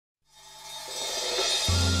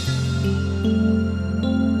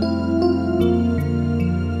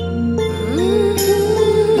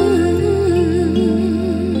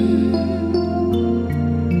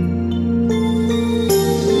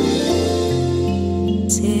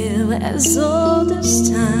tale as old as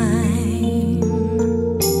time,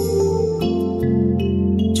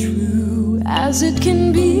 true as it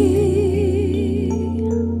can be.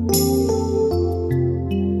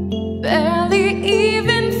 Barely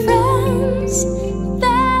even friends,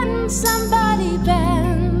 then somebody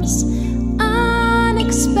bends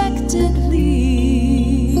unexpectedly.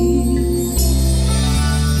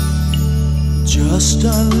 Just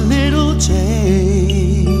a little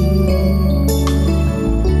tale,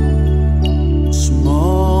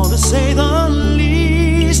 small to say the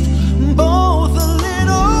least, both a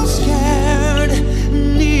little scared,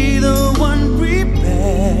 neither one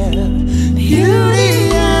prepared.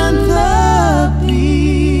 Beauty and the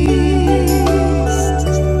Beast,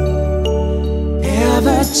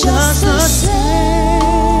 ever just the same,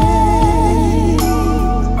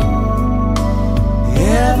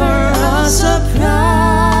 ever a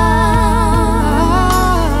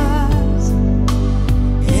surprise,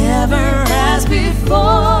 ever as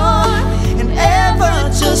before, and ever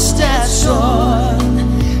just as sure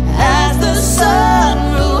as the sun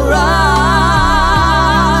will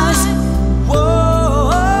rise.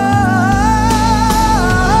 Whoa,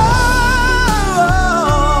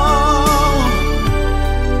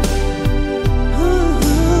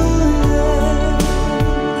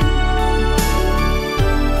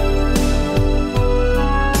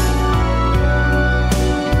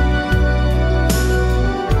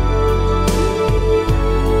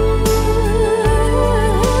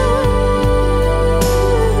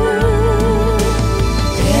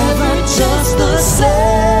 ever just the same,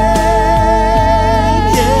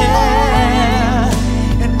 yeah,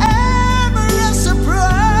 and ever a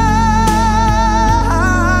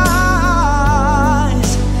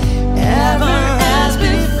surprise, ever as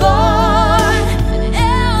before, And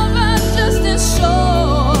ever just as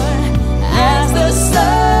sure as the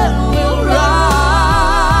sun will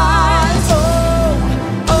rise. oh,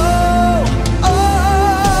 oh,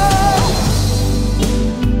 oh.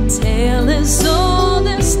 Tale as old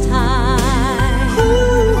as time,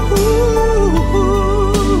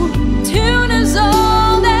 tune as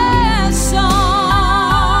old as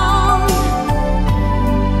song,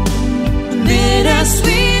 Bitter,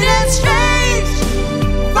 sweet, and strange,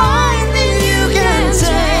 finding you can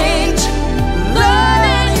change,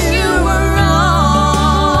 learning you were wrong.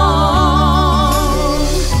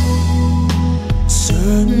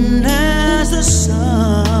 Certain as the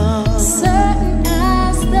sun, certain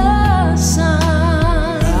as the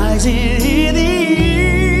sun. rising in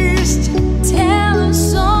the east, Tale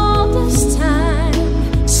as old as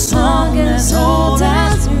time, song as old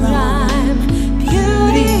as rhyme,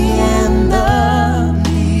 beauty and the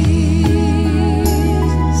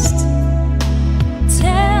Beast.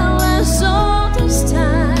 Tale as old as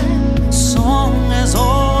time, song as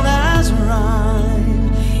old as rhyme,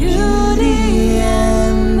 beauty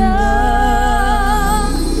and the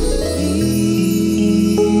Beast.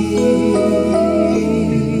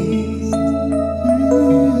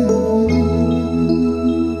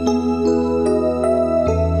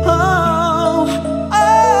 Oh,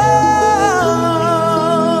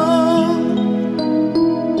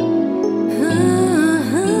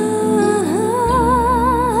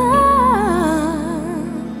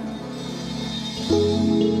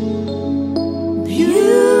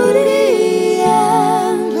 Beauty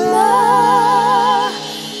and the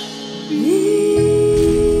Beast.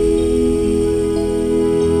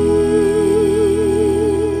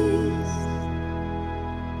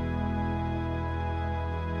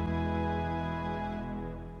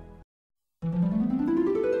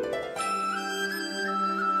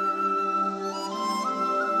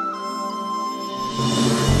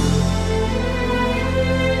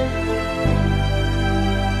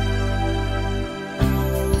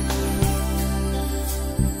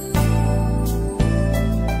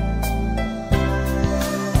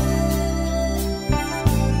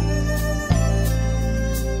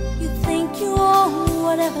 You think you own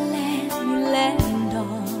whatever land you land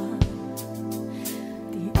on.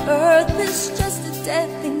 The earth is just a dead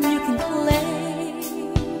thing you can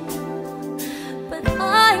claim. But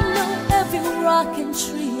I know every rock and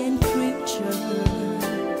tree and creature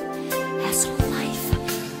has a life,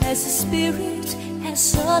 has a spirit,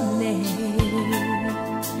 has a name.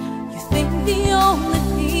 You think the only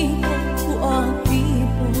people who are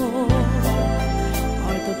people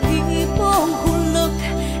are the people who look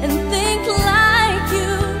and think like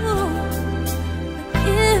you. But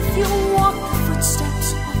if you walk the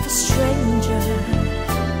footsteps of a stranger,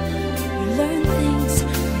 you learn things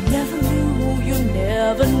you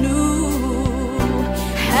never knew.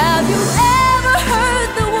 Have you ever heard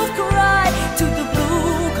the wolf cry to the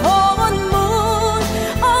blue corn moon?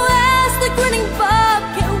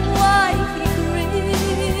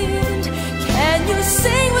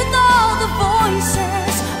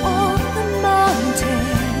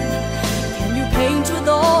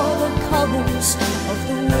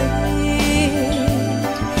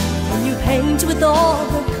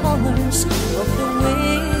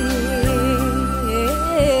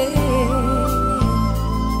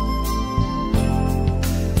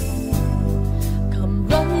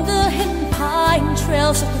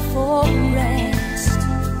 smells of the forest.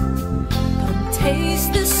 Come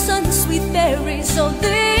taste the sun's sweet berries of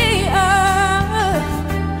the earth.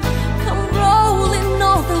 Come roll in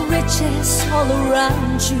all the riches all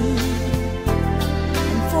around you,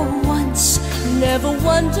 and for once never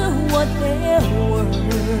wonder what they're worth.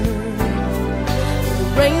 The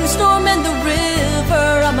rainstorm and the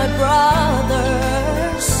river are my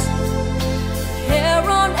brothers.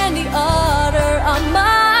 Heron and the otter are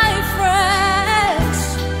my friends,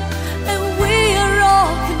 and we are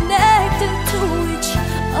all connected to each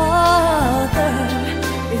other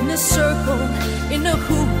in a circle, in a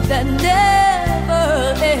hoop that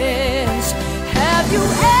never ends. Have you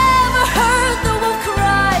ever heard the wolf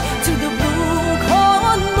cry to the blue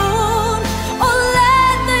corn moon, or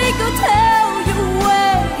let the eagle tell you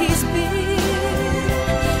where he's been?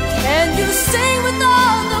 Can you sing with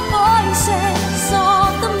all the voices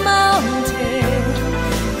of the mountain?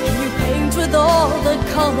 Can you paint with all the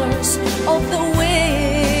colors of the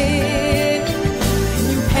wind? Can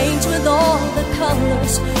you paint with all the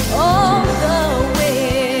colors of the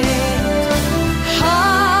wind?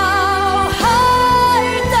 How high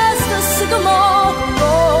does the sycamore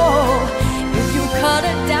grow? If you cut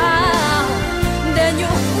it down, then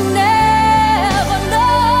you'll never know.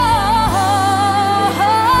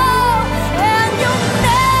 And you'll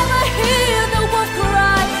never hear the wolf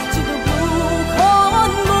cry to the blue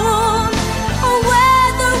corn moon, or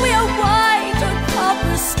whether we are white or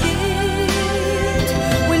copper skinned.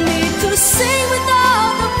 We need to sing with all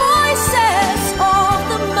the voices of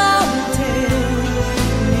the mountain.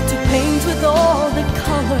 We need to paint with all the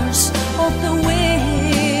colors of the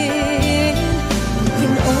wind. You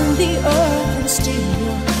can own the earth and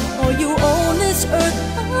still, or you own this earth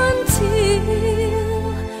until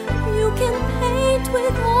you can paint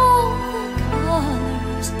with all the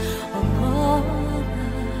colors of the wind.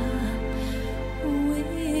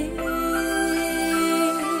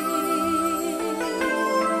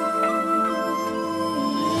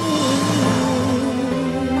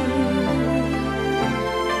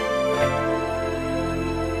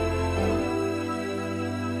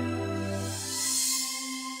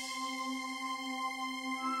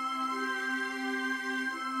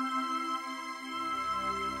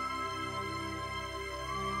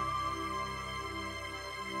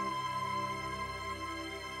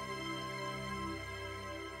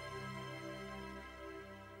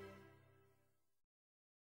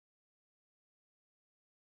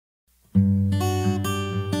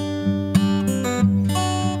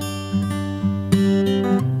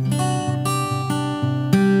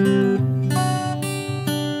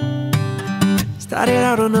 Started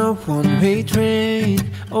out on a one-way train,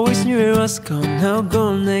 always knew it was gonna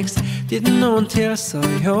go next. Didn't know until I saw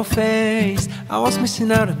your face. I was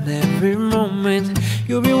missing out on every moment.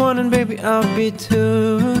 You'll be one and baby I'll be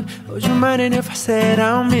two. Would you mind it if I said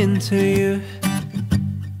I'm into you?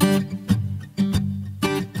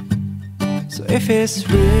 So if it's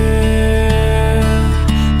real,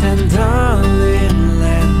 then darling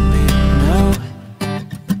let me know.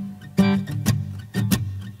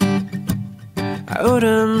 I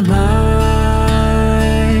wouldn't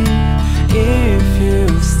mind if you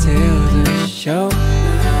steal the show.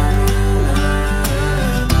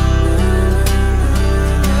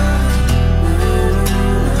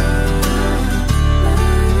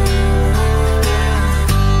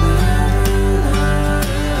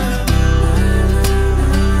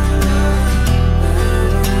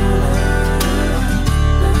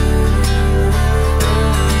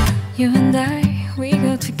 You and I, we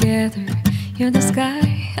go together. You're the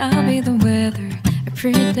sky, I'll be the weather. A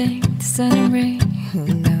pretty day, the sun and rain, who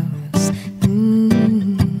knows?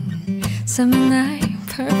 Summer night,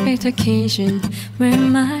 perfect occasion. Where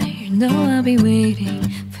am I? You know I'll be waiting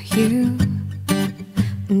for you,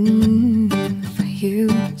 for you.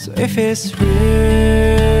 So if it's real,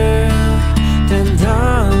 then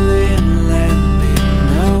darling let me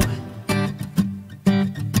know.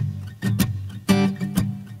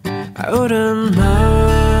 I wouldn't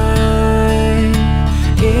mind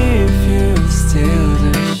if you steal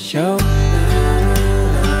the show.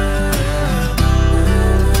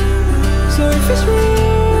 So if it's real,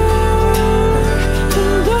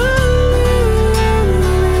 then darling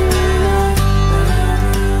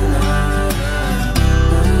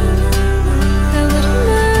I wouldn't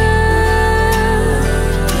mind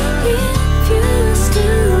if you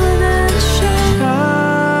still wanna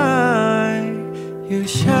shine. you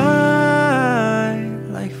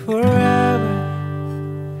shine like forever,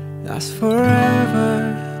 last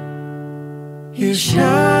forever. You shine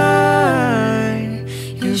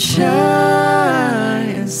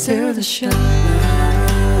and steal the show.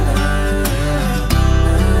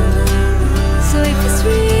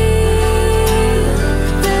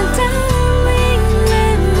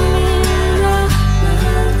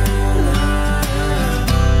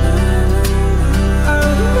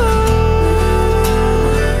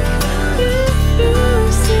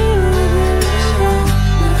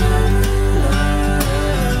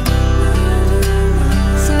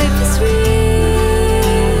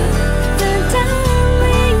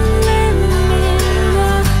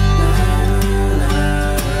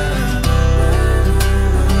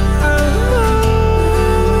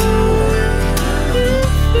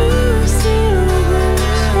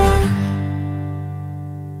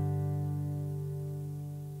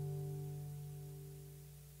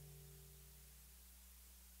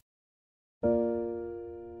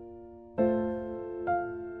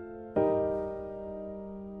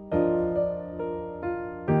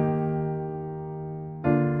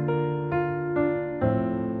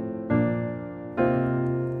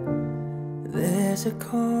 There's a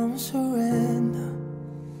calm surrender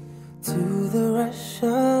to the rush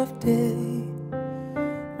of day,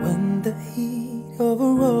 when the heat of a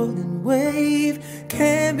rolling wave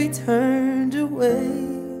can be turned away.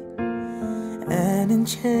 An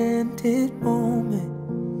enchanted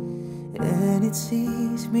moment, and it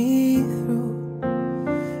sees me through.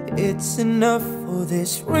 It's enough for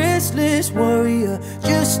this restless warrior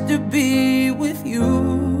just to be with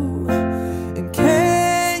you. And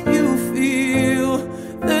can you feel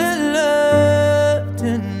the love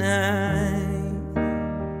tonight?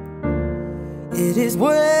 It is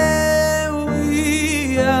where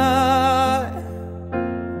we are.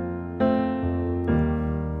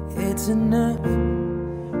 It's enough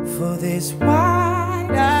for this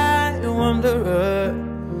wide-eyed wanderer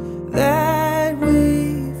that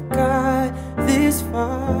we've got this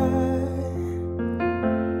far.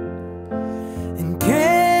 And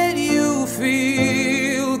can you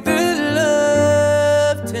feel the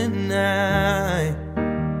love tonight?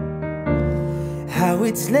 How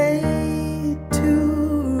it's laid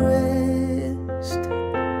to rest.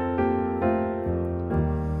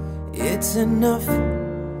 It's enough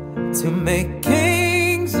to make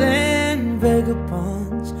kings and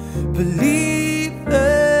vagabonds believe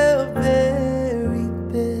the very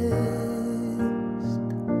best.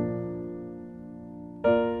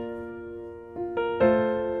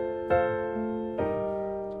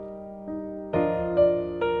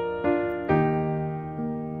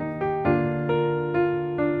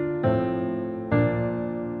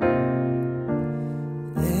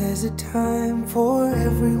 There's a time for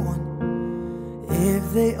everyone,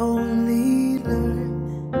 if they only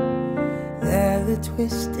learn that the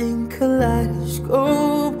twisting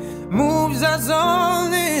kaleidoscope moves us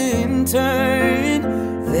all in turn.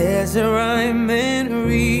 There's a rhyme and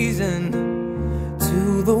reason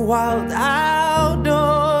to the wild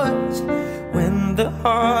outdoors, when the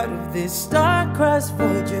heart of this star-crossed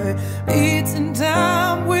voyager beats in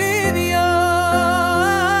time with yours.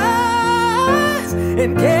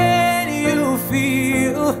 And can you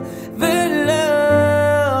feel the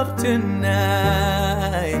love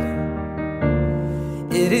tonight?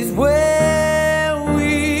 It is where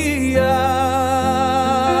we are.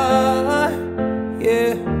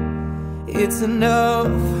 Yeah, it's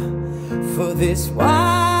enough for this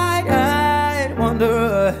wide-eyed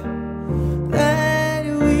wanderer that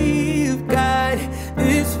we've got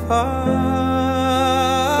this far.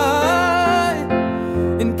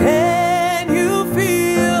 And can you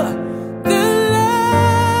feel the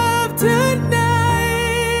love tonight?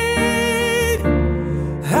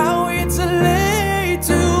 How it's laid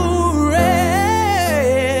to rest.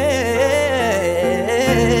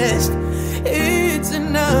 It's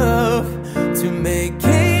enough to make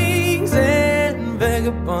kings and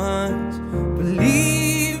vagabonds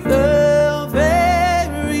believe the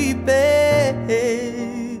very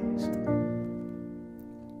best.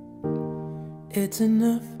 It's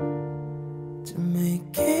enough to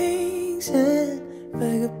make kings and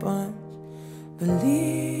vagabonds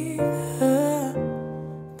believe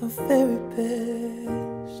the very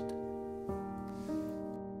best.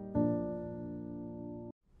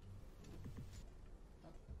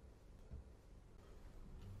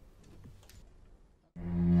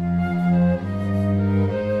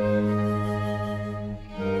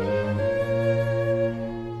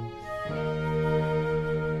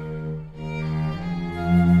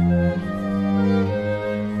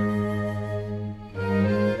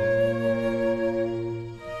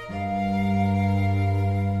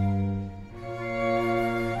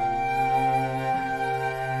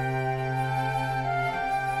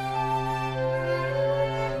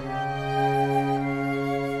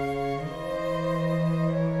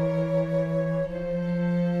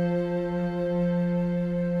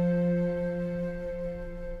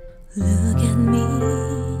 Look at me,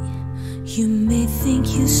 you may think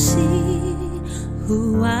you see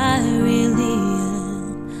who I really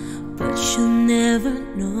am, but you'll never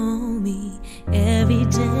know me. Every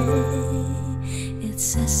day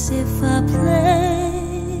it's as if I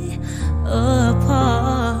play a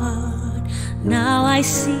part. Now I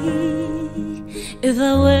see, if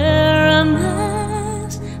I wear a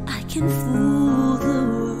mask I can fool the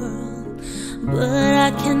world, but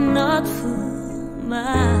I cannot fool my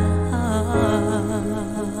heart.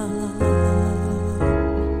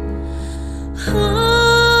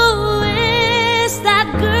 Who is that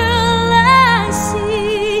girl I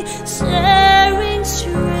see staring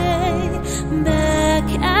straight back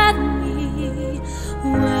at me?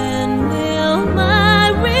 When will my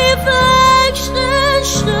reflection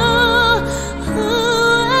show who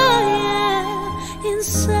I am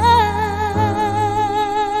inside?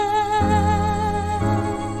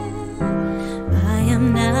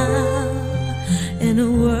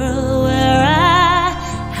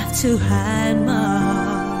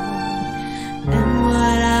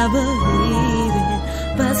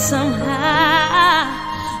 somehow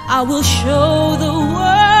I will show the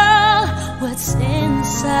world what's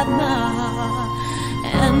inside my heart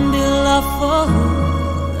and be loved for who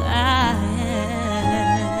I am.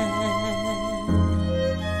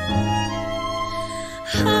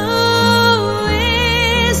 Who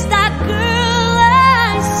is that girl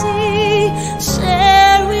I see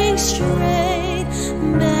staring straight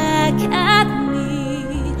back at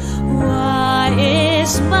me? Why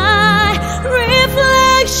is my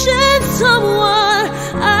reflection someone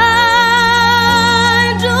I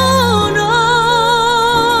don't know?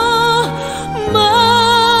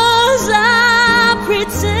 Must I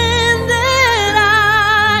pretend that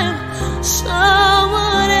I'm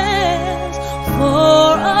someone else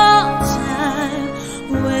for all time?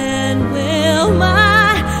 When will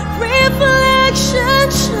my reflection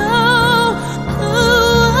show who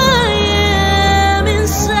I am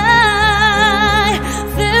inside?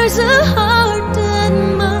 There's a heart that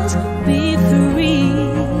must be free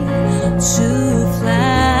to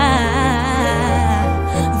fly.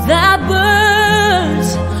 The birds,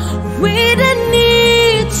 we don't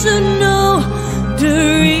need to know the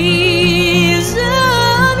reason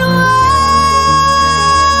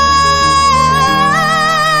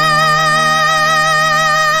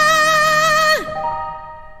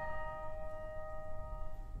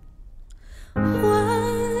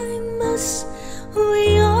why must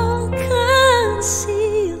we all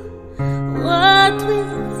conceal what we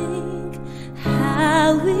think, how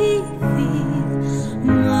we feel?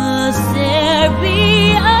 Must there be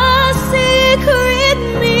a secret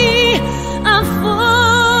me I'm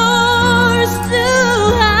forced to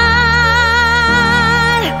hide?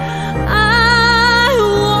 I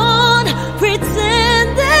won't pretend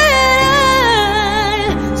that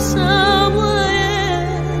I'm someone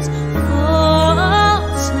else for all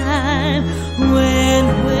time. When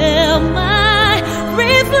will my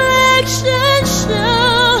reflection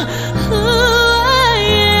show who I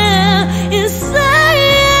am inside?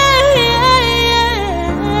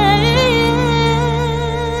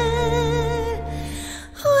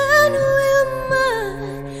 When will my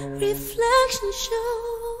reflection show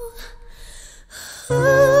who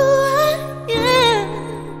I am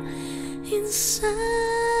inside?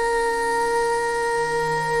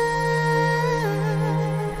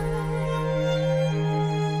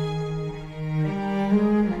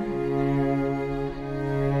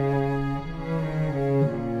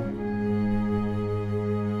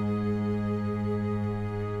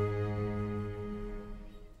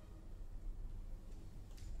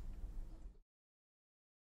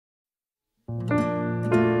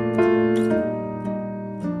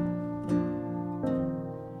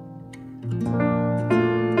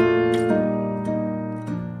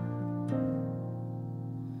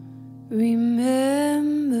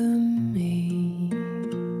 Remember me,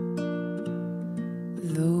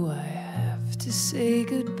 though I have to say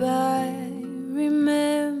goodbye.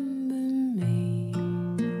 Remember me,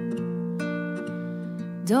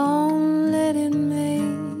 don't let it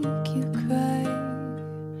make you cry.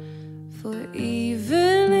 For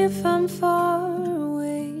even if I'm far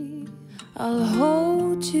away, I'll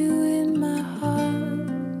hold you in my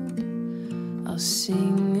heart. I'll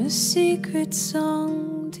sing a secret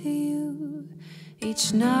song to you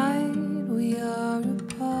each night we are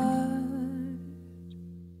apart.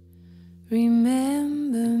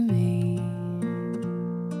 Remember me,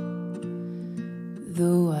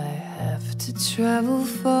 though I have to travel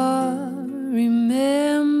far.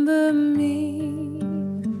 Remember me,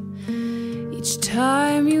 each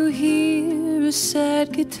time you hear a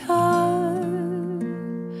sad guitar.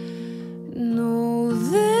 Know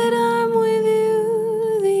that I'm with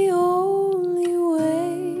you the only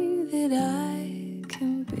way that I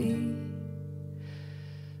can be,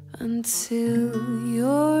 until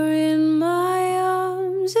you're in my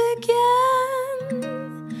arms again.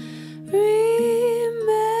 Remember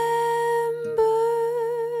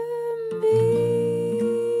me.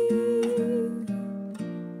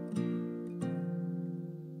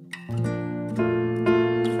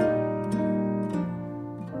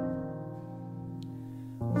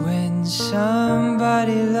 When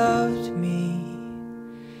somebody loved me,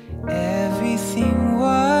 everything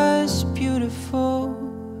was beautiful.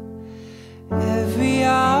 Every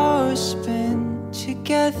hour spent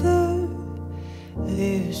together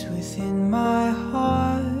lives within my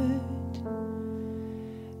heart.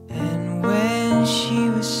 And when she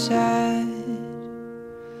was sad,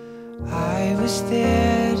 I was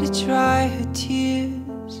there to dry her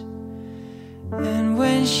tears. And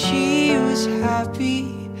when she was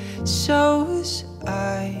happy, so was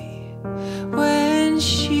I. When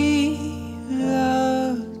she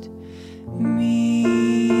loved me,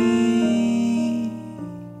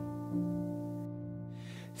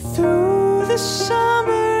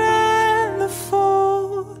 summer and the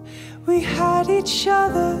fall, we had each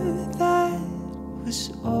other, that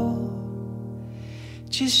was all.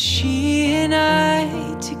 Just she and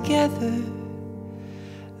I together,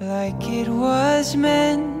 like it was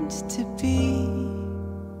meant to be.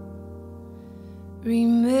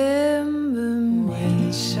 Remember me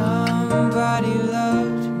when somebody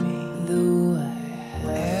loved me, though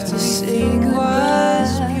I have to say everything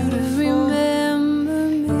was goodbye. beautiful. Remember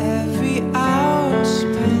me Every hour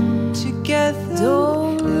spent together,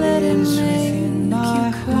 don't let it lives make within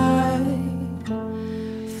my you cry.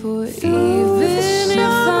 For Through the even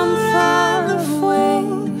if I'm far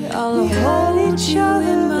away, I'll we had hold each you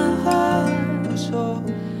other, in my heart. that was all.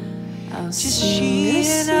 I'll Just sing she a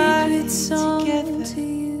and I secret song together, to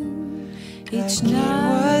you each like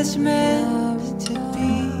night. it was meant to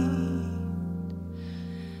be.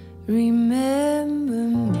 Remember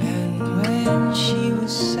me, And when she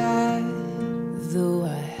was sad, though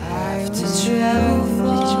I have to travel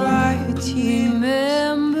far to dry her tears.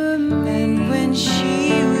 remember me. And when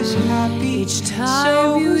she was happy, Each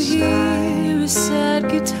so time you was hear I. a sad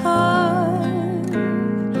guitar,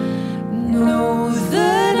 know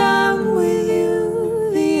that I'm with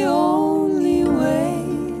you the only way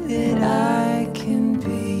that I can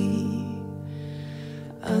be,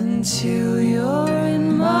 until you're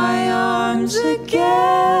in my arms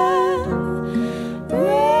again.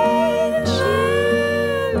 Remember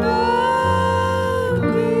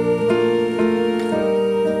me.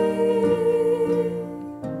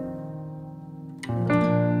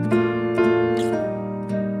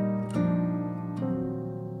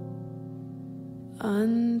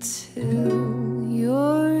 Until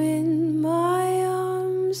you're in my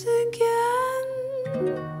arms again.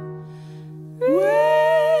 Remember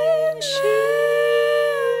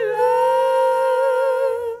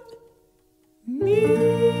me.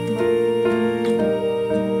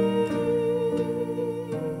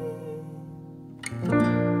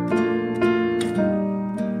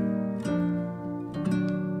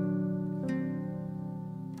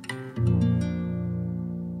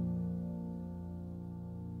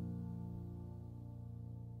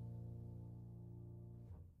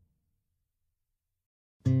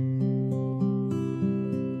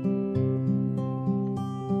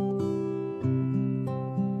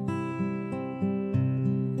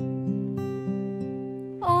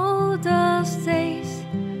 All those days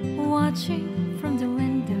watching from the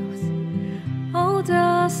windows, all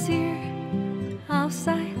those years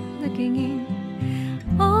outside looking in,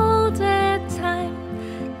 all that time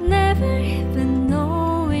never even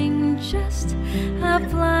knowing just how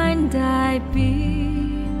blind I've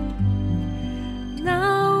been.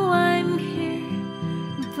 Now I'm here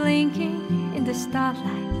blinking in the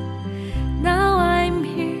starlight. Now I'm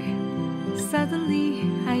here, suddenly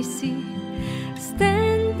I see.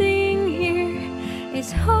 Standing here,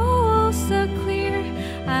 it's all so clear.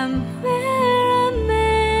 I'm where I'm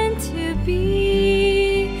meant to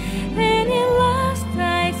be. And at last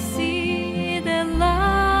I see the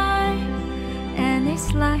light, and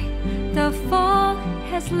it's like the fog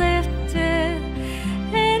has lifted.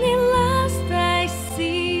 And at last I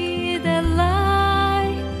see the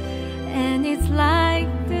light, and it's like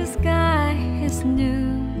the sky is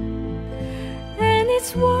new, and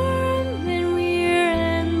it's warm and real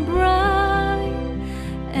and bright,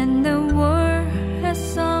 and the world has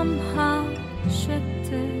somehow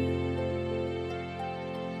shifted.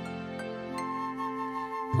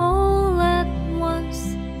 All at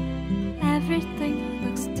once, everything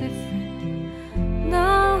looks different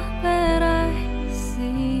now that I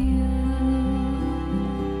see you.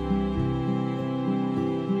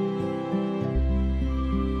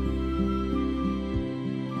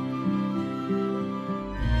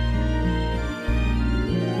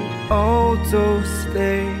 All those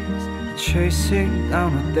days chasing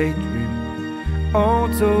down a daydream, all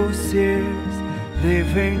those years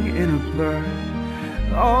living in a blur,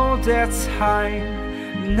 all that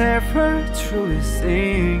time never truly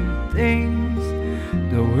seeing things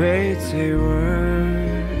the way they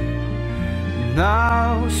were.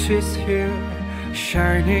 Now she's here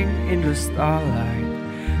shining in the starlight.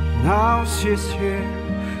 Now she's here,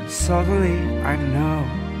 suddenly I know.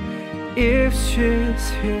 If she's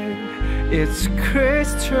here, it's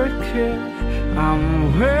crystal clear.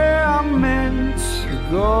 I'm where I'm meant to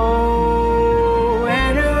go.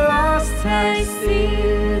 And at last I see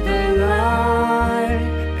the light,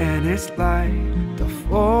 and it's like the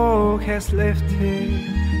fog has lifted.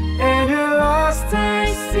 And at last I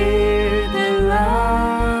see the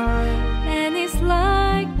light, And it's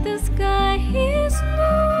like the sky is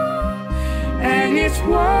blue, and it's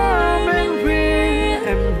warm and real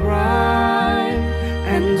and bright.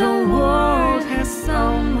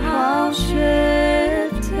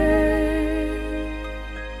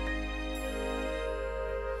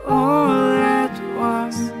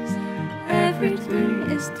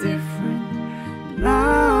 is different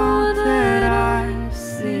now that I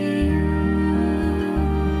see you.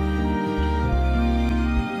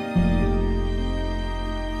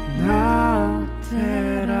 Now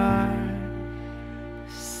that I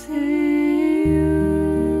see you.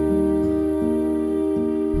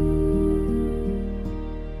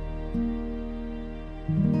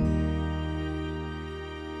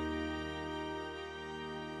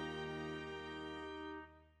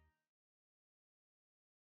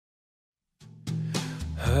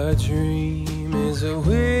 A dream is a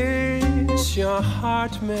wish your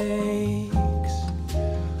heart makes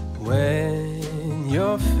when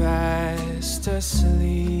you're fast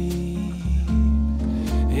asleep.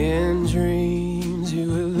 In dreams you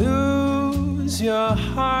will lose your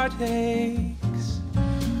heartaches.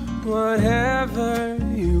 Whatever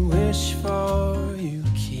you wish for, you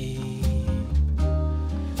keep.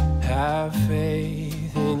 Have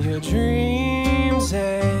faith in your dreams,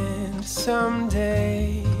 and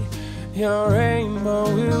someday your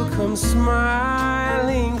rainbow will come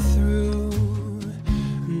smiling through.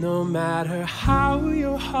 No matter how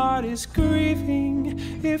your heart is grieving,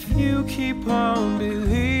 if you keep on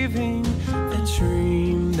believing, the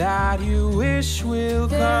dream that you wish will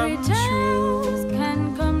come true. Fairy tales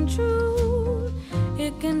can come true.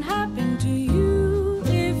 It can happen to you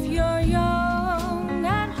if you're young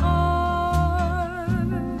at heart.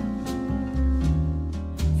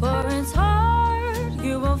 For it's hard,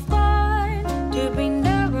 you will find, to be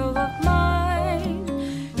narrow of mind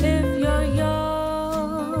if you're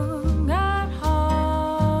young at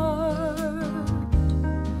heart.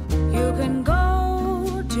 You can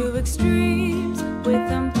go to extremes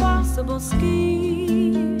with impossible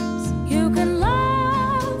schemes. You can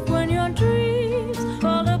laugh when your dreams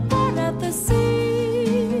fall apart at the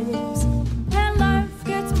seams. And life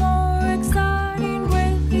gets more exciting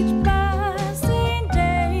with each passing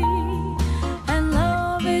day. And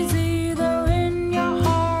love is either in your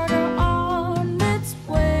heart or on its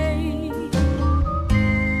way.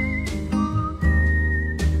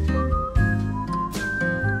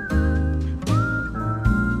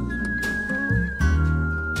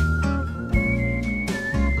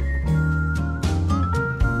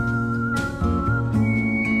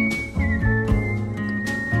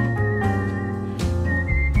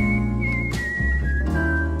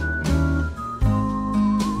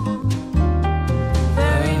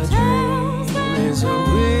 Fairy tales can Is a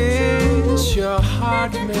come wish true. your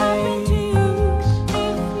heart It can happen to makes you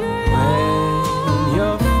if you're when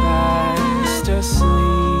you're fast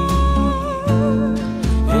asleep.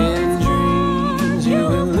 In dreams you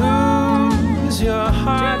will lose your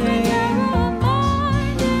heartache.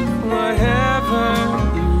 Whatever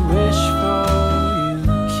you wish for, you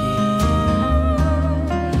keep.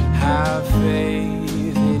 Have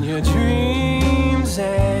faith in your dreams,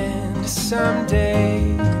 and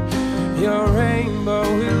someday your rainbow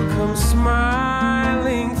will come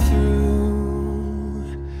smiling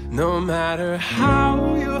through. No matter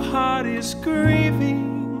how your heart is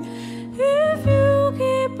grieving, if you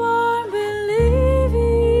keep on believing,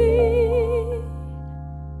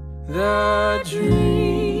 the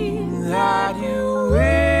dream that you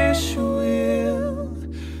wish will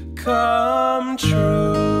come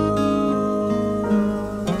true.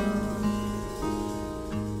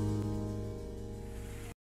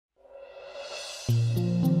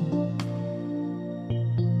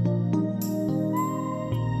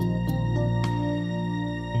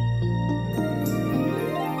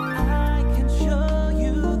 I can show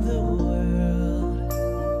you the world,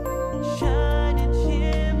 shining,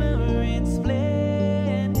 shimmering,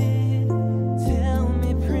 splendid. Tell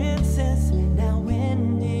me, princess, now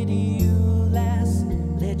when did you last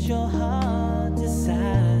let your heart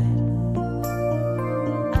decide?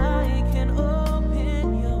 I can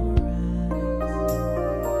open your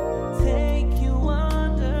eyes, take you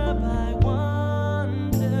wonder by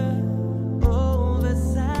wonder, over,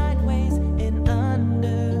 sideways, and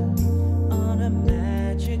under, on a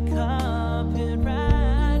magic carpet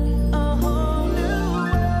ride. A whole new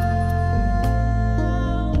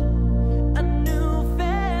world, a new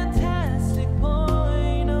fantastic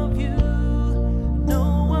point of view.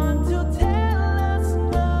 No one to tell us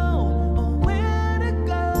no,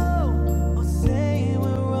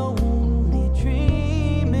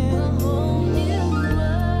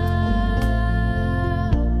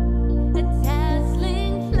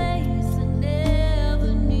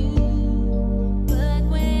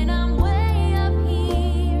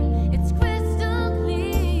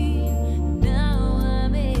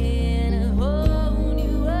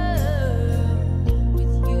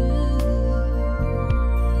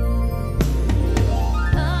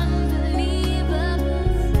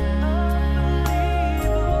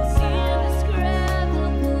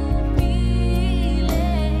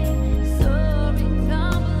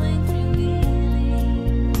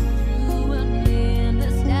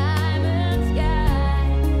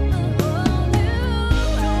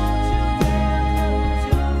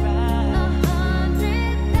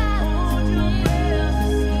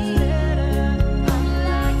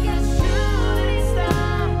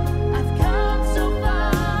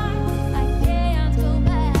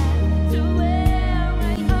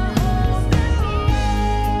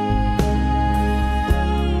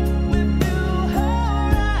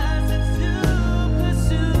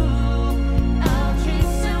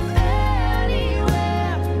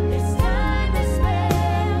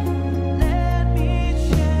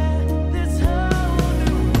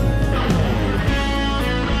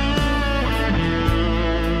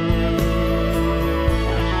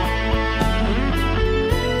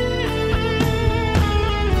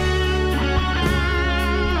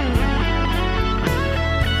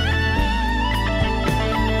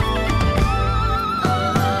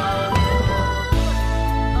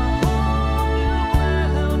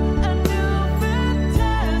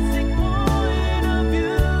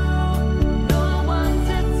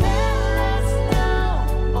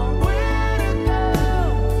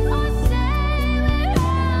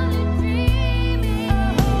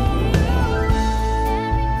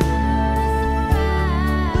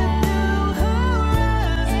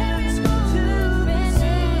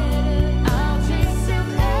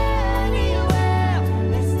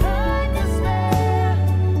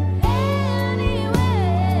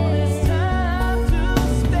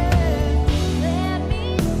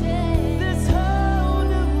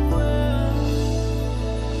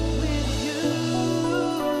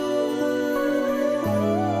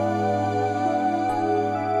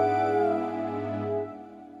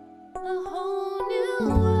 whole new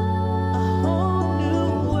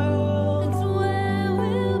world. It's where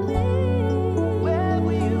we'll be. Where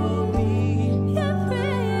we will be. You're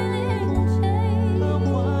feeling change. A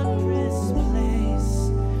wondrous place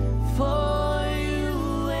for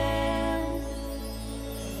you and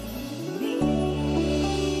me.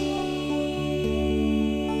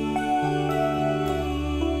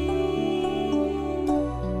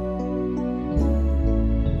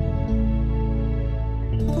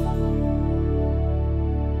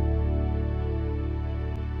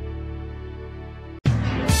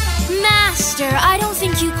 Master, I don't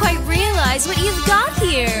think you quite realize what you've got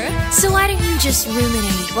here. So why don't you just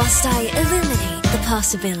ruminate whilst I illuminate the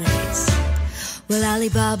possibilities? Well,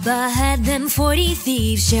 Alibaba had them 40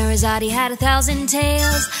 thieves, Sherazade had 1,000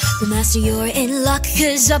 tales. But master, you're in luck,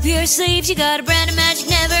 'cause up your sleeves you got a brand of magic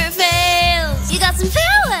never fails. You got some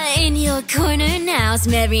power in your corner now,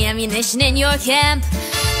 some heavy ammunition in your camp.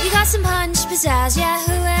 You got some punch, pizzazz, yeah,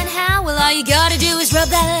 who and how? Well, all you gotta do is rub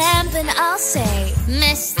that lamp and I'll say,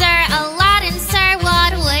 Mr. Aladdin, sir,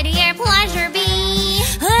 what would your pleasure be?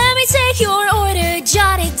 Let me take your order,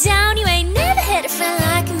 jot it down. You ain't never had a friend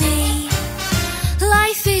like me.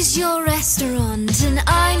 Life is your restaurant and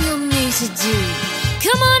I'm your maitre d'.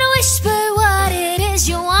 Come on, whisper what it is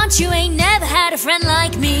you want. You ain't never had a friend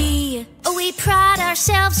like me. We pride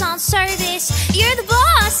ourselves on service. You're the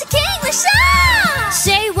boss, the king, the shah.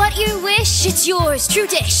 Say what you wish, it's yours. True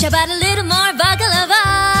dish, about a little more baklava.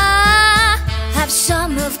 Have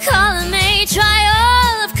some of column A, try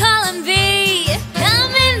all of column B.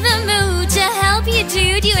 I'm in the mood to help you,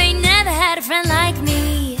 dude. You ain't never had a friend like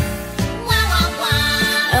me.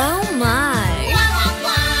 Oh my.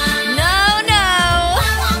 No, no.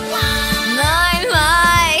 My,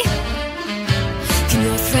 my. Can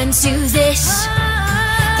your friends do this?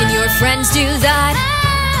 Can your friends do that?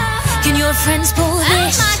 Can your friends pull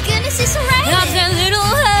this? Oh my goodness, it's raining. Up their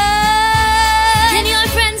little head. Can your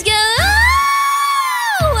friends go,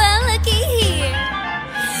 oh, well, looky here.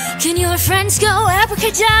 Can your friends go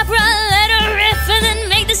abracadabra, let her riff, and then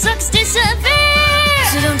make the sucks disappear?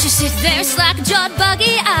 So don't you sit there slack-jawed,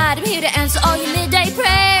 buggy-eyed. I'm here to answer all your midday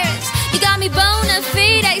prayers. You got me bona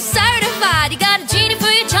fide certified. You got a genie for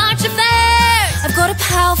your charge affairs. I've got a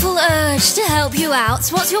powerful urge to help you out.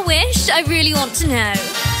 So what's your wish? I really want to know.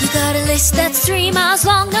 You got a list that's 3 miles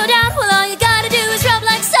long, no doubt. Well, all you gotta do is rub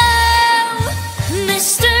like so.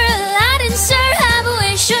 Mr. Aladdin, sir, have a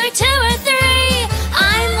wish or 2 or 3.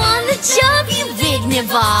 I'm on the job, you big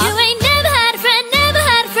nabob. You ain't never had a friend, never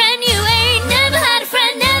had a friend. You ain't never had a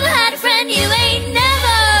friend, never had a friend. You ain't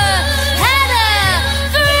never had a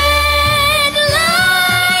friend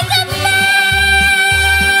like me.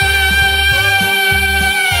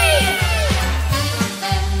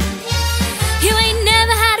 You ain't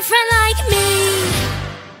never had a friend like me.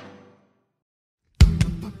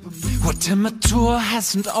 What immature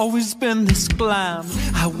hasn't always been this glam.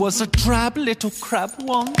 I was a drab little crab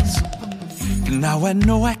once. Now I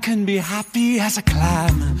know I can be happy as a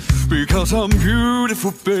clam, because I'm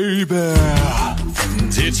beautiful, baby.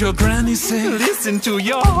 Did your granny say, listen to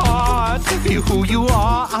your heart, be who you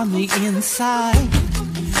are on the inside?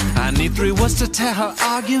 I need 3 words to tear her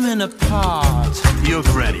argument apart. Your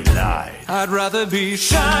granny lied. I'd rather be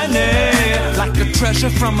shiny, like a treasure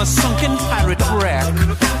from a sunken pirate wreck.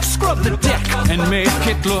 Scrub the deck and make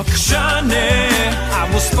it look shiny. I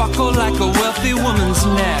will sparkle like a wealthy woman's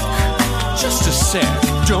neck. Just a sec,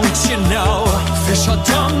 don't you know? Fish are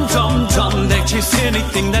dumb, dumb, dumb. They chase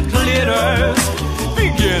anything that glitters.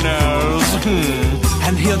 Beginners,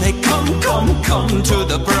 And here they come, come, come to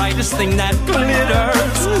the brightest thing that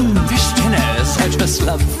glitters. Fish dinners, I just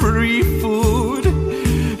love free food.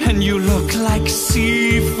 And you look like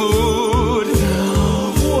seafood.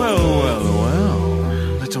 Well, well, well.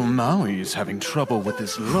 Little Maui's having trouble with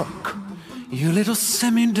his look. You little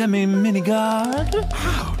semi-demi mini-god.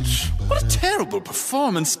 Ouch. What a terrible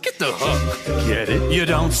performance. Get the hook. Get it? You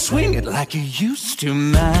don't swing it like you used to,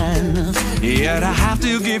 man. Yet I have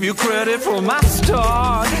to give you credit for my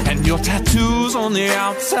start and your tattoos on the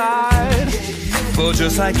outside. For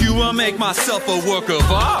just like you, I'll make myself a work of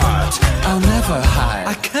art. I'll never hide.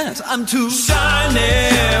 I can't. I'm too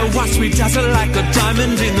shiny. Watch me dazzle like a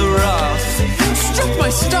diamond in the rough. Struck my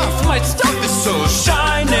stuff. My stuff is so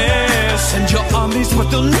shiny. Send your armies, but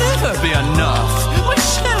they'll never be enough. My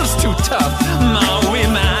shell's too tough, Maui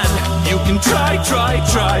man. You can try, try,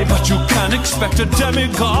 try, but you can't expect a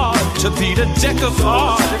demigod to beat a deck of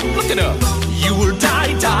cards. Look it up. You will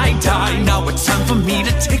die, die, die. Now it's time for me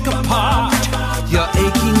to take apart your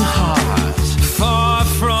aching heart. Far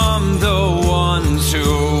from the ones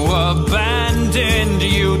who abandoned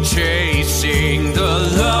you, chasing the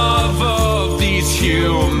love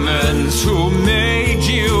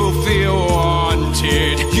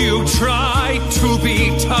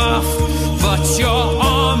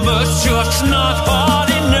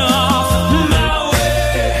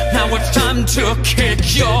time to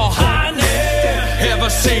kick your honey. Ever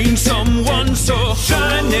seen someone so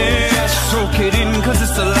shiny? Soak it in, cause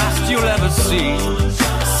it's the last you'll ever see.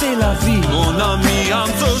 C'est la vie, mon ami, I'm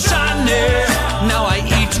so shiny. Now I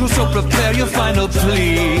eat you, so prepare your final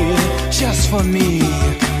plea. Just for me,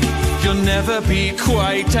 you'll never be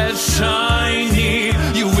quite as shiny.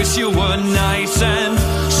 You wish you were nice and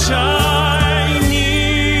shiny.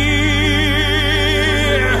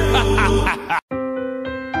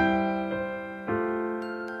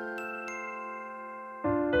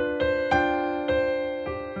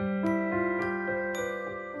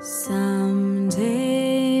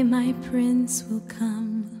 Someday my prince will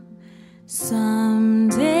come.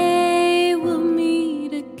 Someday we'll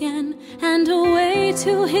meet again, and away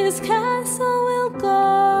to his castle we'll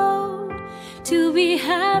go, to be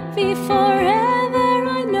happy forever,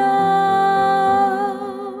 I know.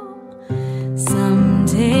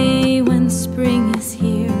 Someday when spring is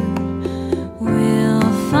here, we'll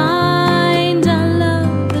find our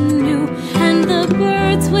love anew, and the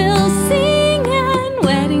birds will sing and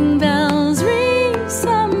wedding bells ring.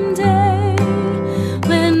 Someday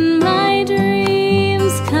when my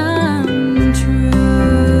dreams come true.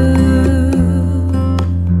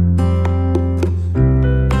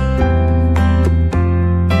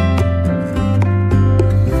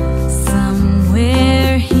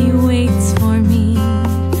 Somewhere he waits for me,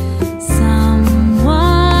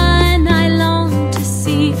 someone I long to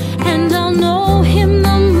see, and I'll know him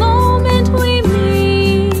the moment we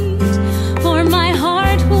meet, for my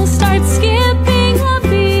heart will start skipping a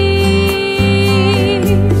beat.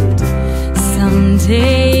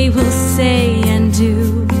 Someday we'll say and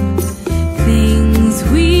do things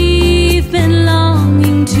we've been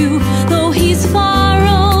longing to. Though he's far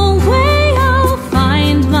away, I'll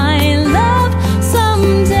find my love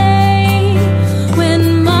someday,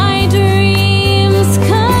 when my dreams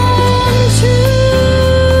come true.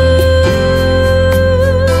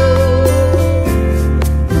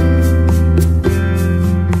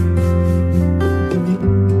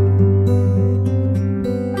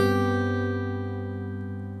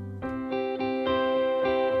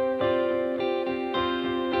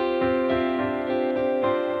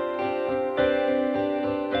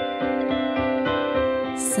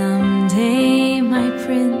 Someday my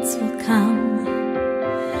prince will come.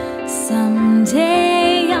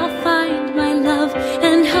 Someday I'll find my love,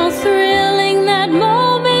 and how thrilling that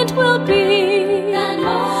moment will be,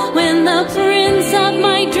 when the prince of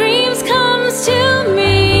my dreams comes to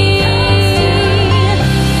me.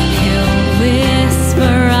 He'll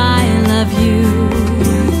whisper I love you,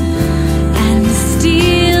 and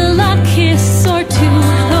steal a kiss or two.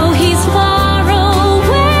 Though he's far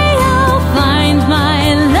away, I'll find my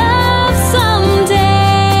love someday,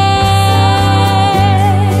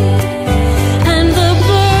 and the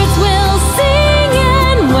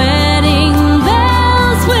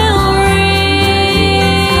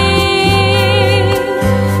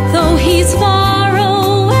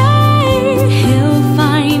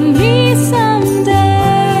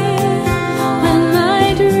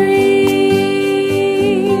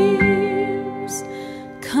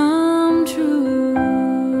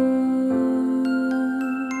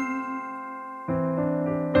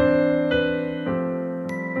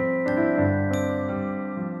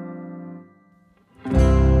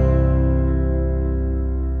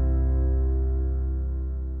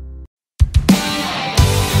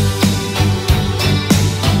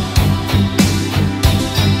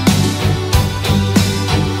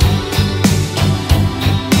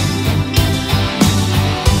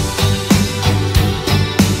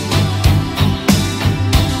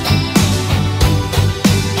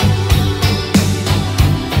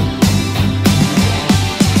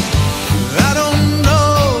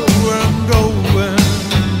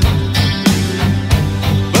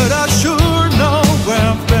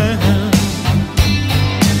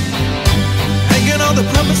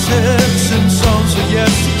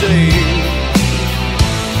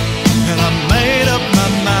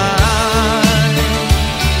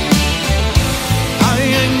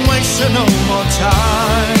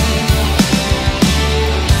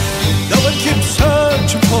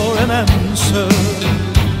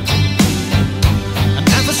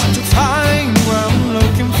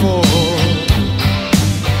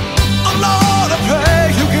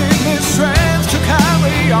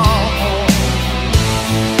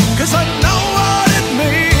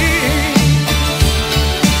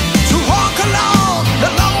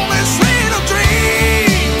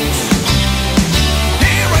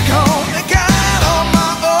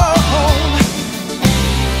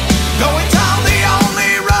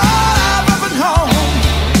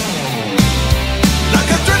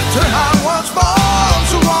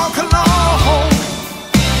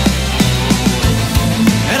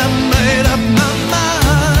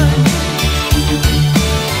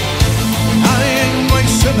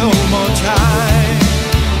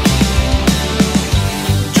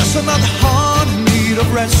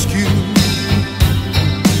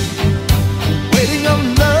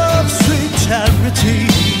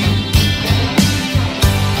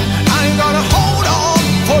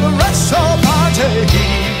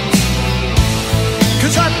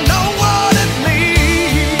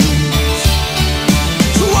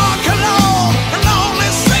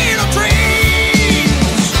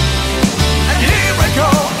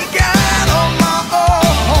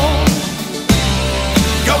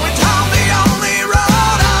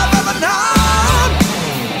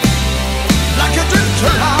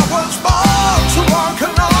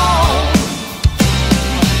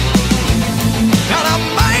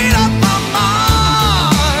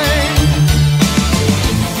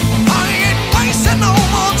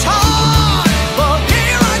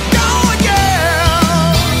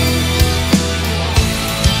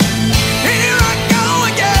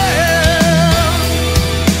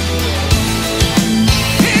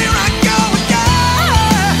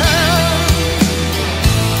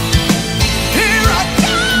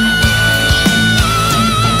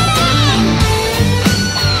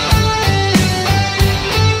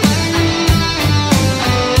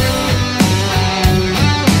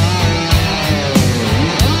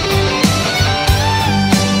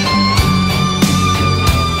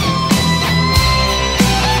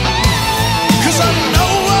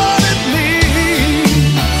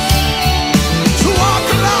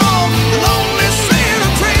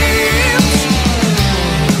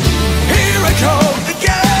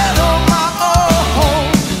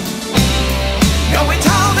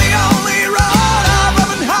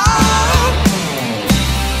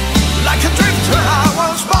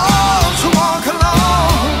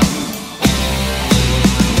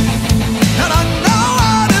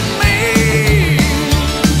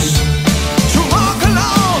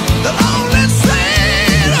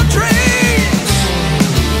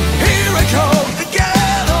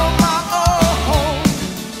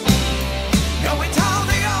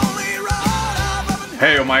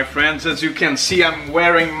my friends. As you can see, I'm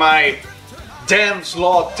wearing my Dance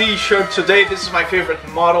Law t-shirt today. This is my favorite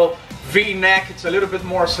model, V-neck. It's a little bit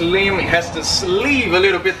more slim. It has the sleeve a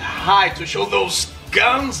little bit high to show those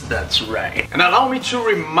guns. That's right. And allow me to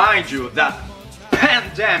remind you that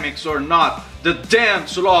pandemics or not, the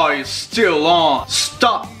dance law is still on.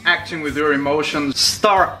 Stop acting with your emotions,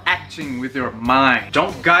 start acting with your mind.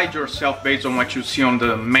 Don't guide yourself based on what you see on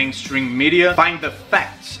the mainstream media. Find the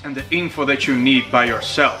facts and the info that you need by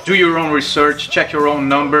yourself. Do your own research, check your own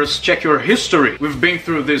numbers, check your history. We've been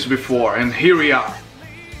through this before and here we are.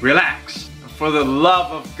 Relax. And for the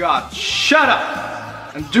love of God, shut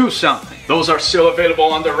up and do something. Those are still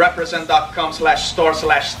available on the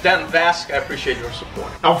represent.com/store/StanVask. I appreciate your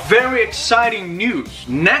support. Now, very exciting news.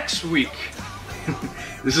 Next week,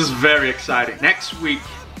 this is very exciting. Next week,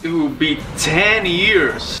 it will be 10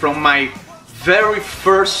 years from my very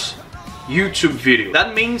first YouTube video.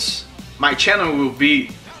 That means my channel will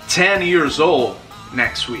be 10 years old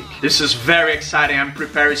next week. This is very exciting. I'm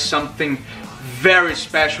preparing something very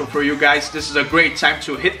special for you guys. This is a great time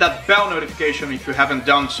to hit that bell notification if you haven't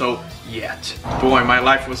done so yet. Boy, my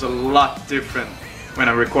life was a lot different when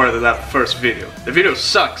I recorded that first video. The video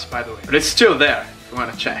sucks, by the way, but it's still there if you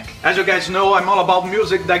want to check. As you guys know, I'm all about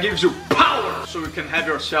music that gives you power so you can have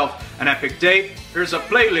yourself an epic day. Here's a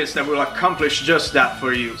playlist that will accomplish just that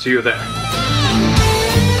for you. See you there.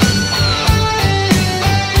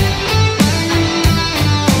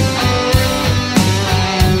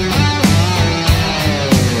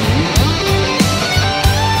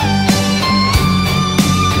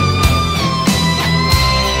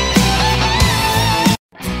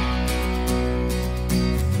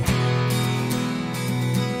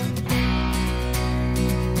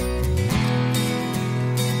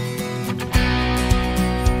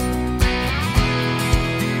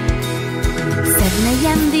 7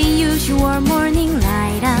 a.m. the usual morning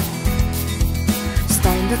light up,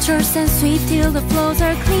 starting the chores and sweep till the floors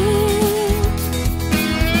are clean.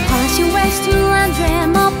 Polish your ways to undress,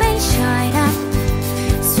 mop and shine up,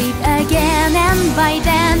 sweep again, and by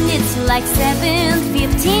then it's like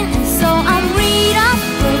 7:15, and so I'll read a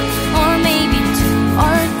book, or maybe 2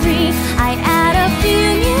 or 3. I add a few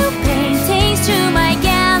new paintings to my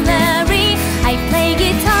gallery. I play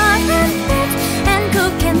guitar and knit and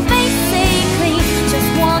cook and basically just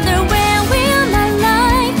wonder where will my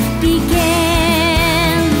life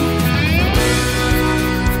begin.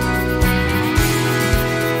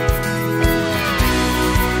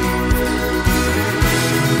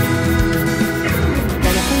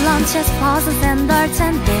 Ready for lunches, puzzles and arts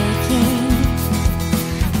and baking.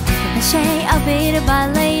 Crochet, a bit of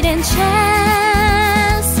ballet and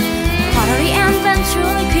chess, pottery and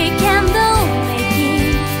ventrilo, quick candle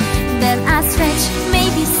making. Then I stretch,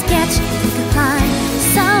 maybe sketch, pick a kind,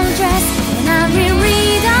 some dress, and I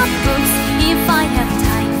reread our books if I have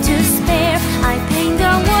time to spare. I paint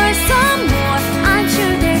the words some more, I'm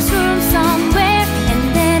sure there's room somewhere. And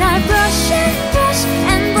then I brush and brush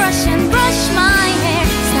and brush and brush my hair,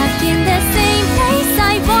 stuck in the same place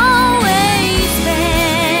I've always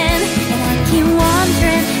been. And I keep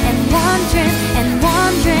wandering and wandering and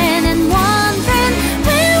wandering and wandering,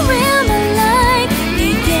 where will my life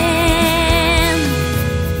begin?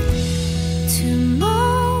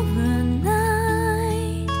 Tomorrow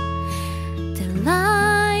night the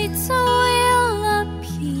lights will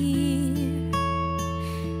appear,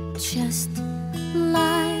 just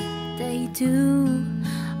like they do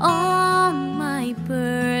on my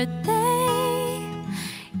birthday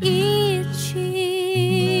each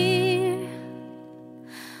year.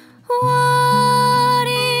 What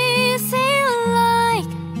is it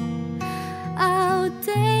like out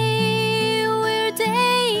there where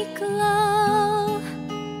they glow?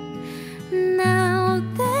 Now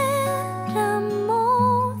that I'm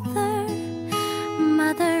older,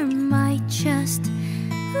 Mother might just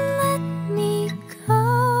let me go.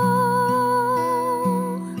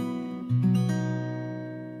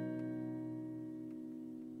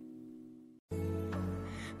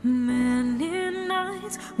 Many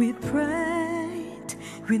nights we prayed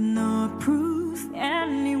with no proof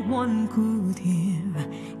anyone could hear.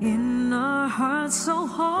 In our hearts so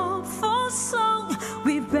hopeful song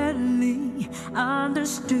we barely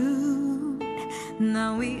understood.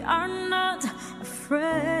 Now we are not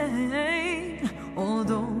afraid,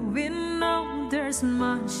 although we know there's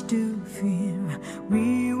much to fear.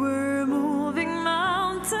 We were moving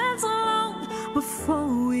mountains long before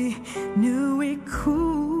we knew we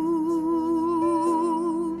could.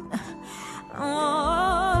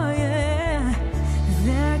 Oh yeah,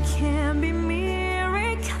 there can be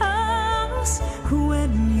miracles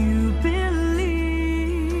when you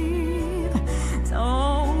believe.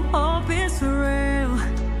 Don't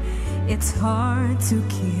hard to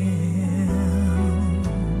kill.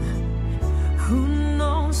 Who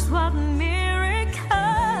knows what miracles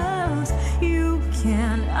you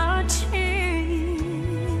can achieve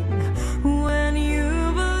when you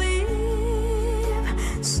believe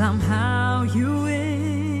somehow you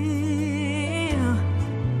will.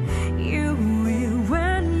 You will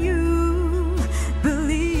when you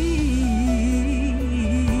believe.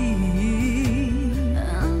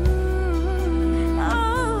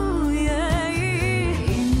 Oh yeah.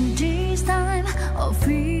 In this time of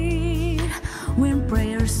fear, when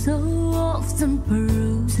prayers so often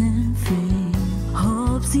bruise and fail,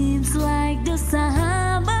 hope seems like the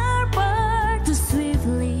summer bird too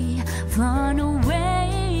swiftly flown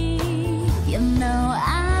away. You know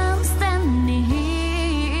I'm standing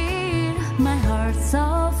here, my heart's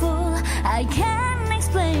so full I can't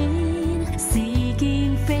explain,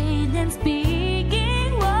 seeking faith and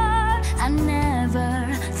speaking what I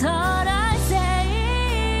never thought I'd say.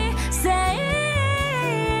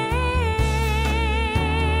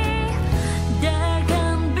 There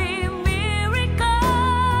can be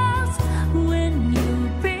miracles when you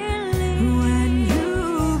believe.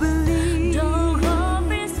 Though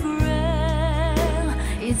hope is frail,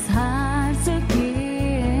 it's hard to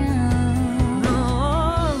kill.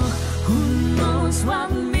 Oh, Who knows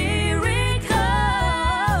what miracles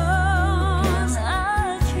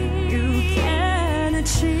you can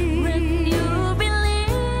achieve when you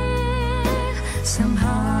believe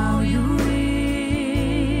somehow you will.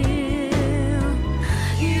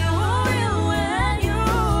 You will when you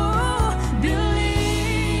believe.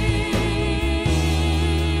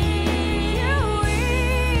 You will.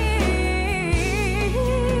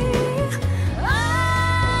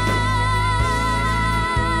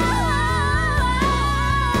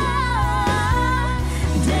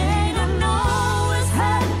 They don't always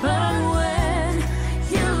happen when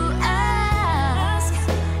you ask.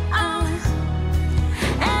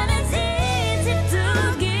 And it's easy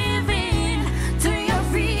to give in to your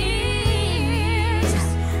fears.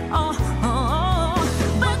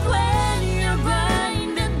 But when you're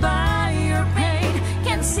blinded by your pain,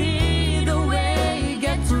 can't see the way,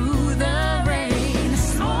 get through the rain.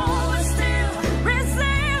 Small but still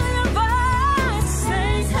resilient voice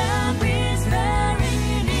says help is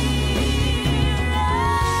very near.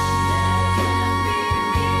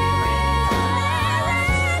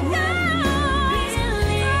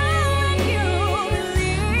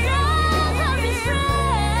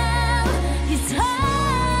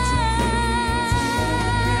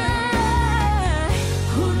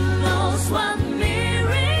 Who knows what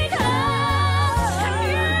miracles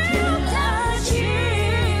you can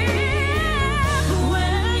achieve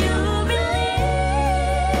when you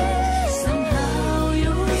believe somehow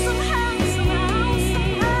you will. No.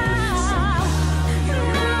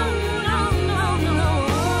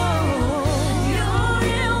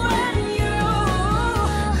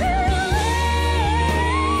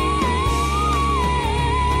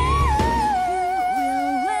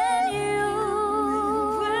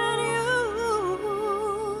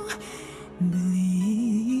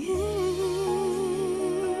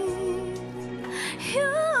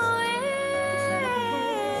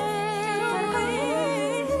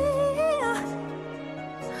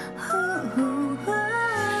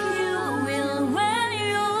 You will when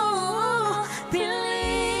you believe.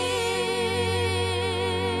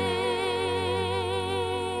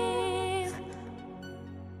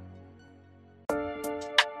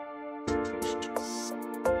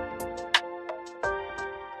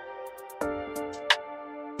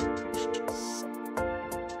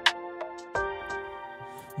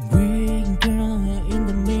 Bring girl in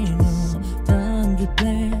the middle, time to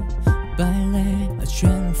play ballet, a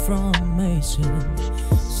transformation.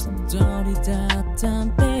 Story that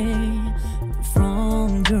time pay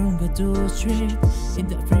from jungle to street in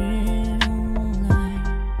the real life.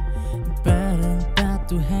 Parent back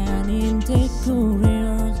to hand in the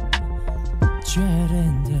careers,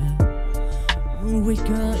 chatting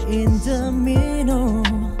weaker in the middle.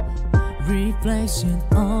 Reflection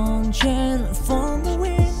on channel from the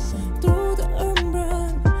wind to the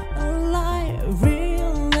umbrella, a light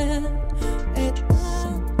real land. It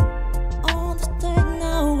on the stage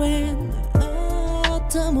now and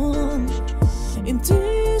the moon in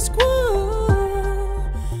this world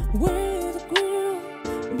where the grill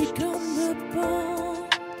become the ball.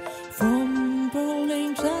 From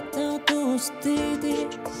rolling shadow to steady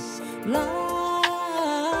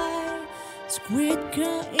light, squid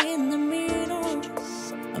girl in the middle,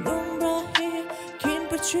 an umbrella here, can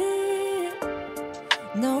put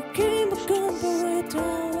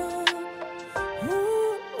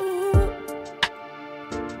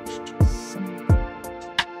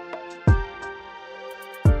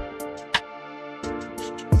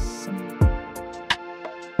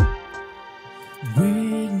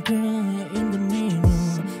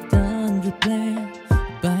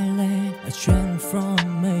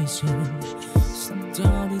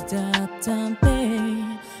that time bay.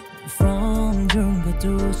 From jungle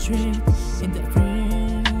to street in the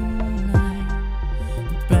green light,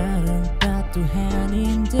 battle back to hand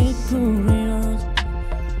in the couriers,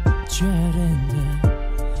 treading the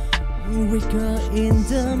wicker in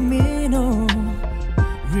the middle,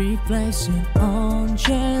 reflection on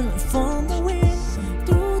channel from the wind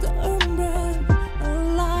to the umbrella,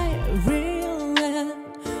 light real land.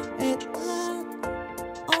 It's not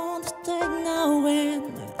on the stage now when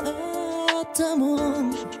the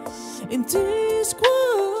moon in this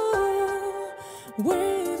world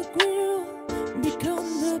where the grill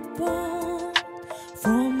become the bone,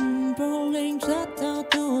 from rolling shut down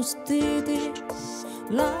to steady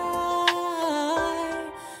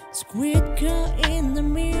light, squid cut in the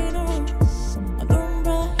middle, an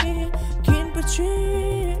umbrella here can't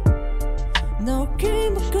portray no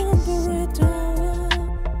game of comparator.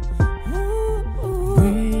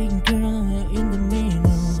 Green girl in the middle,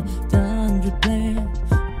 done replay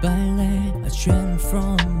ballet, a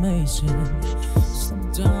transformation.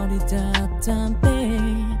 Started that time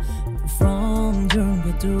bay, from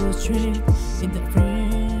jungle to street in the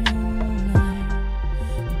green light,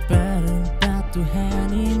 battle back to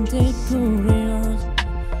hand in the couriers,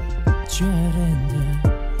 treading the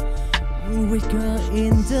wicker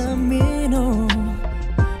in the middle,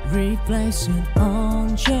 reflection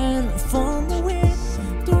on channel from the wind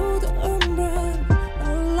to the umbrella,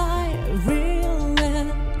 light real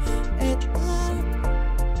land. It's not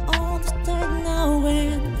on the stage now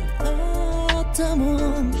when the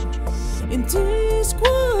moon in this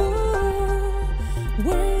world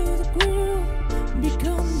where the grill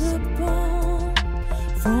become the bone,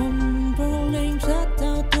 from rolling shut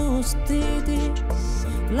down to steady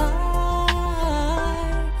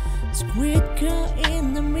light, squid cut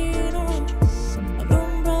in the middle, an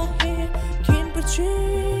umbrella here can't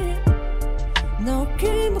portray no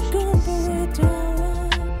game of comparator.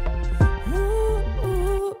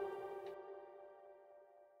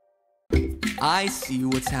 I see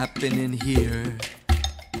what's happening here.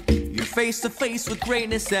 You're face to face with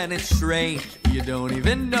greatness and it's strange. You don't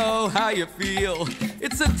even know how you feel.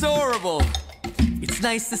 It's adorable. It's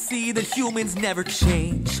nice to see that humans never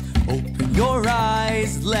change. Open your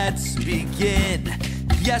eyes, let's begin.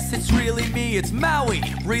 Yes, it's really me, it's Maui,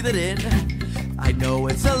 breathe it in. I know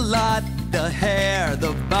it's a lot, the hair,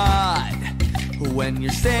 the bod. When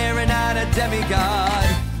you're staring at a demigod,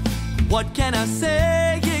 what can I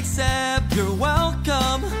say except you're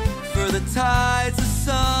welcome? For the tides, the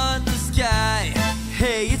sun, the sky.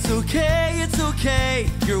 Hey, it's okay,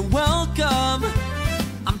 you're welcome.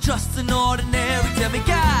 I'm just an ordinary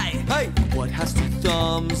demi-guy. Hey, what has two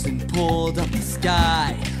thumbs and pulled up the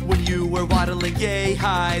sky? When you were waddling yay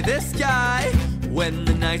high, this guy. When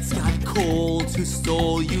the nights got cold, who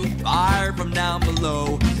stole you fire from down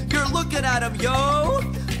below? You're looking at him, yo.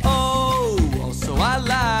 Oh, also I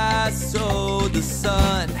lassoed the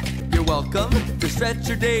sun. You're welcome to stretch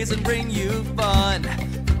your days and bring you fun.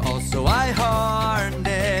 Also I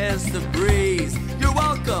harness the breeze. You're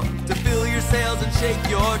welcome to fill your sails and shake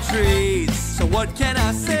your trees. So what can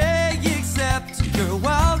I say except you're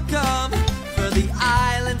welcome? For the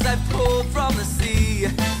islands I pulled from the sea,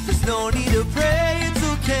 there's no need to pray, it's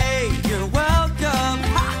okay, you're welcome.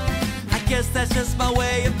 Ha! I guess that's just my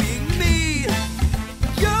way of being me.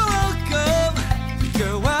 You're welcome,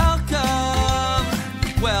 you're welcome.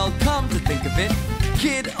 Well, come to think of it,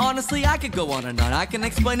 kid, honestly, I could go on and on. I can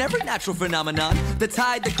explain every natural phenomenon. The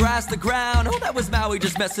tide, the grass, the ground. Oh, that was Maui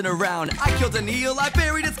just messing around. I killed an eel, I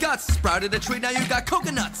buried its guts. Sprouted a tree, now you got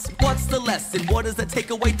coconuts. What's the lesson? What is the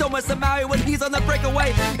takeaway? Don't mess with Maui when he's on the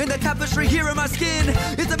breakaway. In the tapestry here in my skin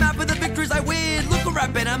is the map of the victories I win. Look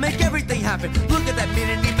around, Ben, I make everything happen. Look at that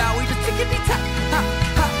mini Maui, just tickety-tap. Ha,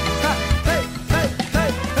 ha, ha, hey, hey,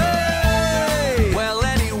 hey, hey. Well,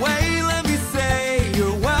 anyway, let me say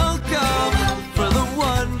you're welcome for the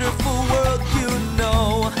wonderful world you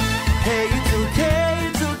know. Hey,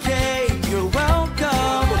 it's okay, you're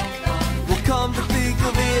welcome. Well, come to think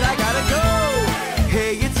of it, I gotta go.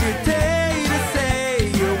 Hey, it's your day to say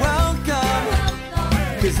you're welcome,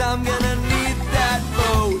 'cause I'm gonna need that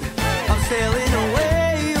boat. I'm sailing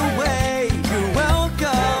away, away, you're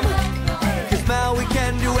welcome, 'cause Maui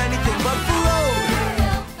can do anything but float.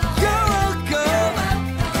 You're welcome,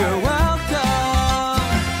 you're welcome,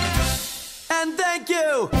 and thank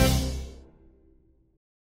you.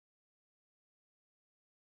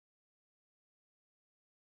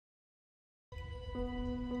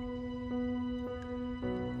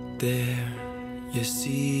 There you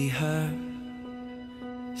see her,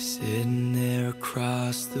 sitting there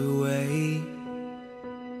across the way.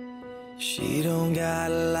 She don't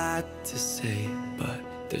got a lot to say, but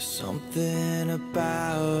There's something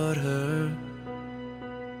about her,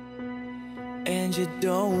 and you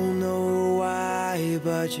don't know why,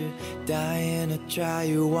 but you're dying to try.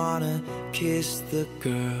 You wanna kiss the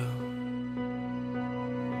girl.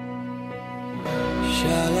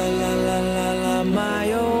 Sha-la-la-la-la-la,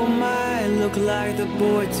 my oh my, look like the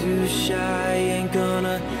boy too shy, ain't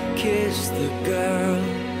gonna kiss the girl.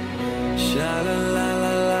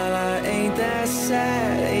 Sha-la-la-la-la-la, ain't that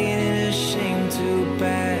sad, ain't it a shame, too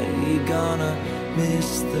bad, you gonna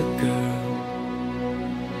miss the girl.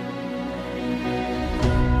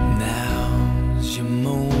 Now's your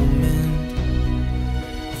moment,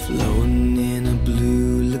 floating in a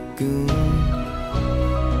blue lagoon.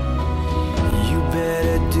 You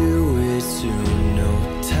better do it soon, no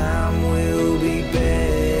time will be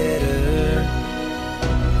better.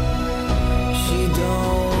 She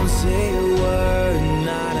don't say a word,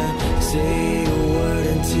 not a say a word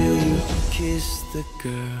until you kiss the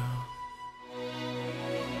girl.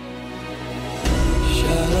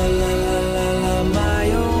 Sha-la-la-la-la-la, my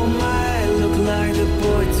oh my, look like the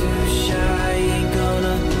boy too shy, ain't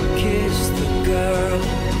gonna kiss the girl.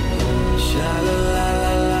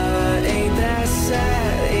 Sha-la-la-la-la, ain't that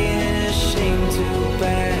sad, ain't it a shame, too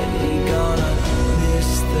bad, you gonna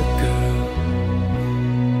miss the girl.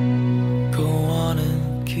 Go on and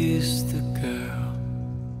kiss the girl.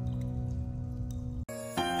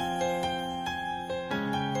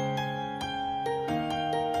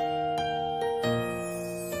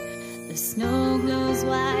 The snow glows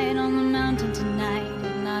white on the mountain tonight,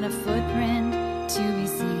 not a footprint to be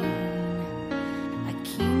seen. A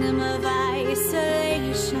kingdom of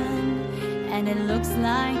isolation, and it looks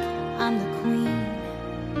like I'm the queen.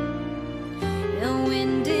 The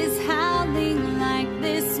wind is howling like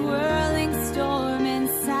this whirling storm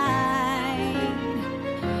inside.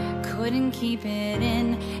 Couldn't keep it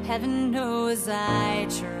in, heaven knows I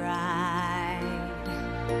tried.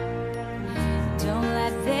 Don't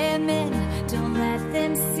let them in, don't let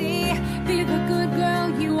them see. Be the good girl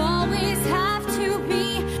you always have to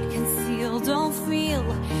be. Conceal, don't feel,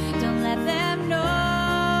 don't let them know.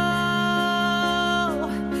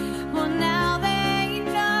 Well, now they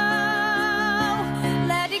know.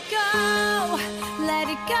 Let it go, let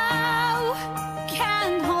it go.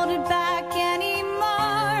 Can't hold it back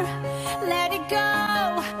anymore. Let it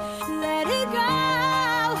go, let it go.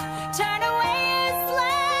 Turn away and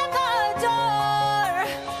slam the door.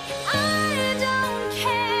 I don't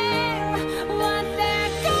care what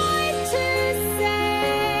they're going to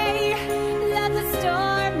say. Let the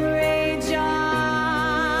storm rage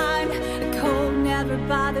on. The cold never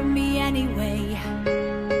bothered me anyway.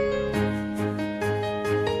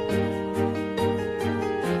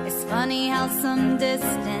 It's funny how some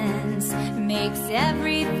distance makes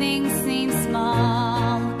everything seem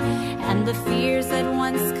small, and the fears that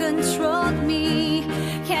once controlled me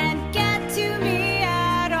can't get to me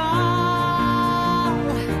at all.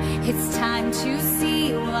 It's time to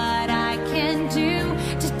see what I can do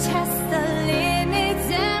to test the limits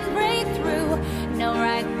and break through. No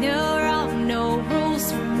right, no wrong, no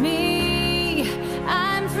rules for me.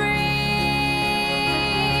 I'm free.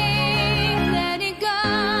 Let it go,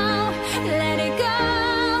 let it go.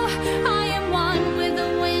 I am one with the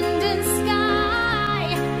wind and sky.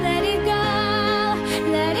 Let it go,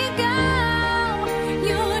 let it go.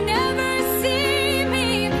 You'll never see me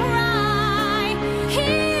cry.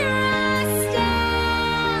 Here I stand.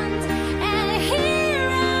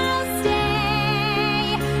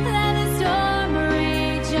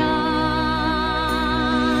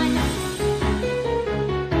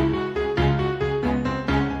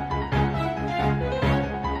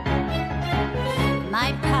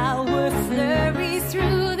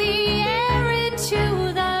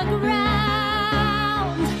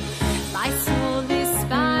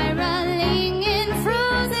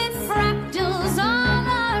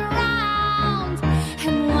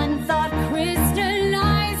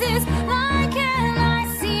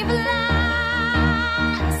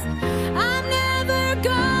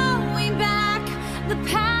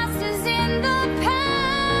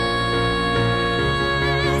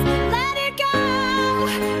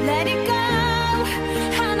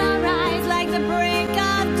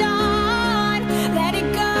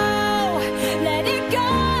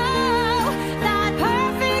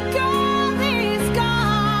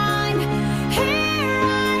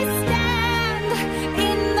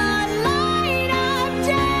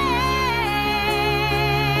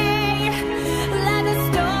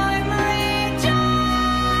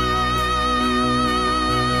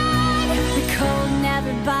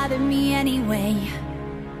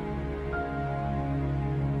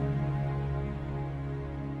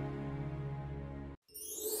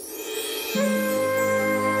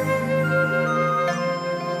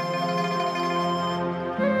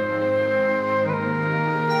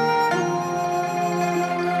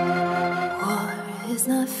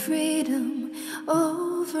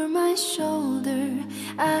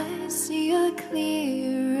 I see a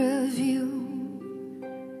clearer view.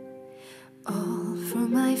 All for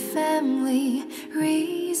my family,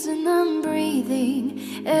 reason I'm breathing,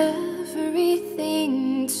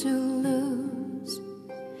 everything to lose.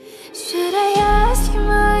 Should I ask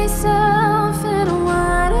myself and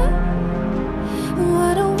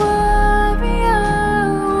what a warrior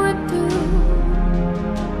would do?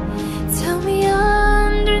 Tell me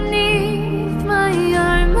underneath my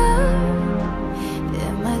armor,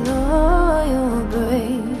 am I loyal,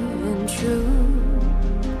 brave, and true?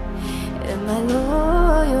 Am I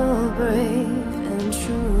loyal, brave, and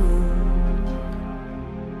true?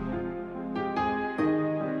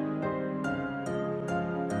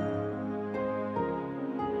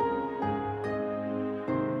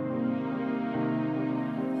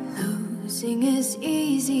 Losing is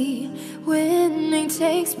easy, winning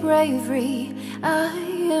takes bravery. I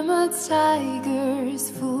am a tiger's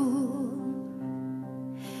fool.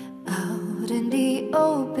 Out in the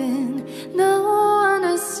open, no one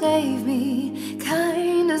to save me.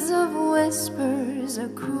 Kindness of whispers are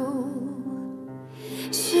cruel.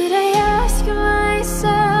 Should I ask you